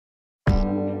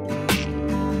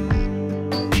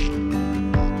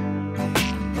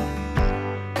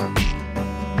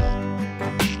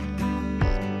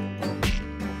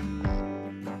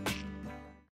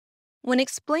When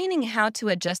explaining how to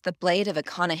adjust the blade of a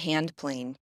Kana hand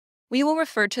plane, we will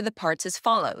refer to the parts as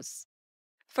follows.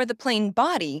 For the plane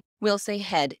body, we'll say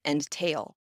head and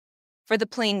tail. For the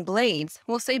plane blades,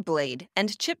 we'll say blade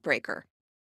and chip breaker.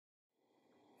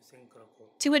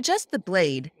 To adjust the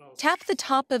blade, tap the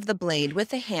top of the blade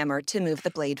with a hammer to move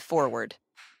the blade forward.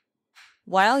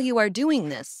 While you are doing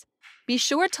this, be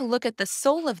sure to look at the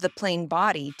sole of the plane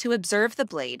body to observe the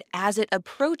blade as it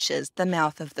approaches the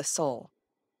mouth of the sole.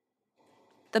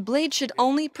 The blade should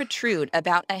only protrude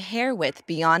about a hair width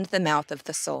beyond the mouth of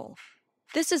the sole.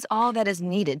 This is all that is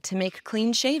needed to make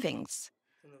clean shavings.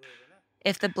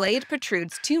 If the blade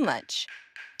protrudes too much,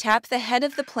 tap the head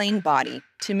of the plane body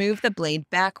to move the blade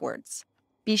backwards.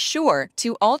 Be sure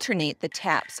to alternate the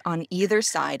taps on either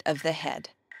side of the head.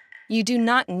 You do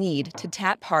not need to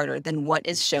tap harder than what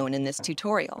is shown in this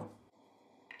tutorial.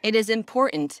 It is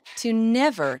important to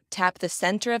never tap the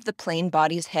center of the plane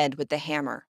body's head with the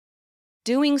hammer.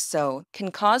 Doing so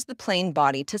can cause the plane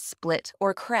body to split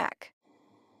or crack.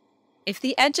 If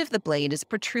the edge of the blade is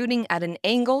protruding at an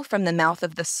angle from the mouth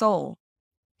of the sole,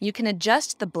 you can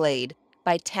adjust the blade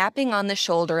by tapping on the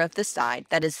shoulder of the side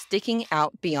that is sticking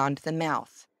out beyond the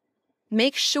mouth.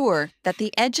 Make sure that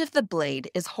the edge of the blade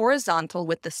is horizontal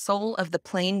with the sole of the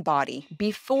plane body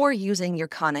before using your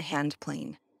Kana hand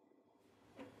plane.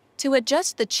 To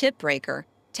adjust the chip breaker,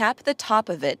 tap the top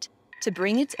of it to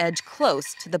bring its edge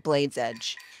close to the blade's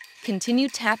edge. Continue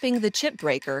tapping the chip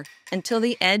breaker until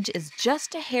the edge is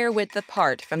just a hair width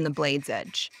apart from the blade's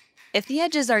edge. If the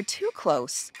edges are too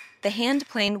close, the hand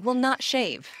plane will not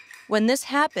shave. When this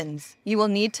happens, you will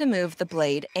need to move the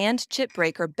blade and chip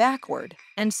breaker backward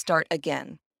and start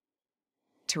again.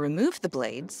 To remove the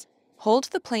blades, hold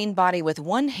the plane body with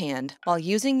one hand while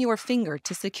using your finger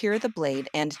to secure the blade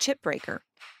and chip breaker.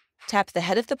 Tap the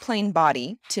head of the plane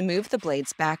body to move the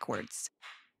blades backwards.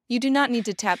 You do not need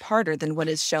to tap harder than what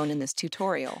is shown in this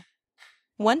tutorial.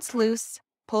 Once loose,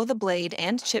 pull the blade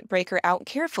and chip breaker out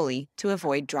carefully to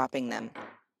avoid dropping them.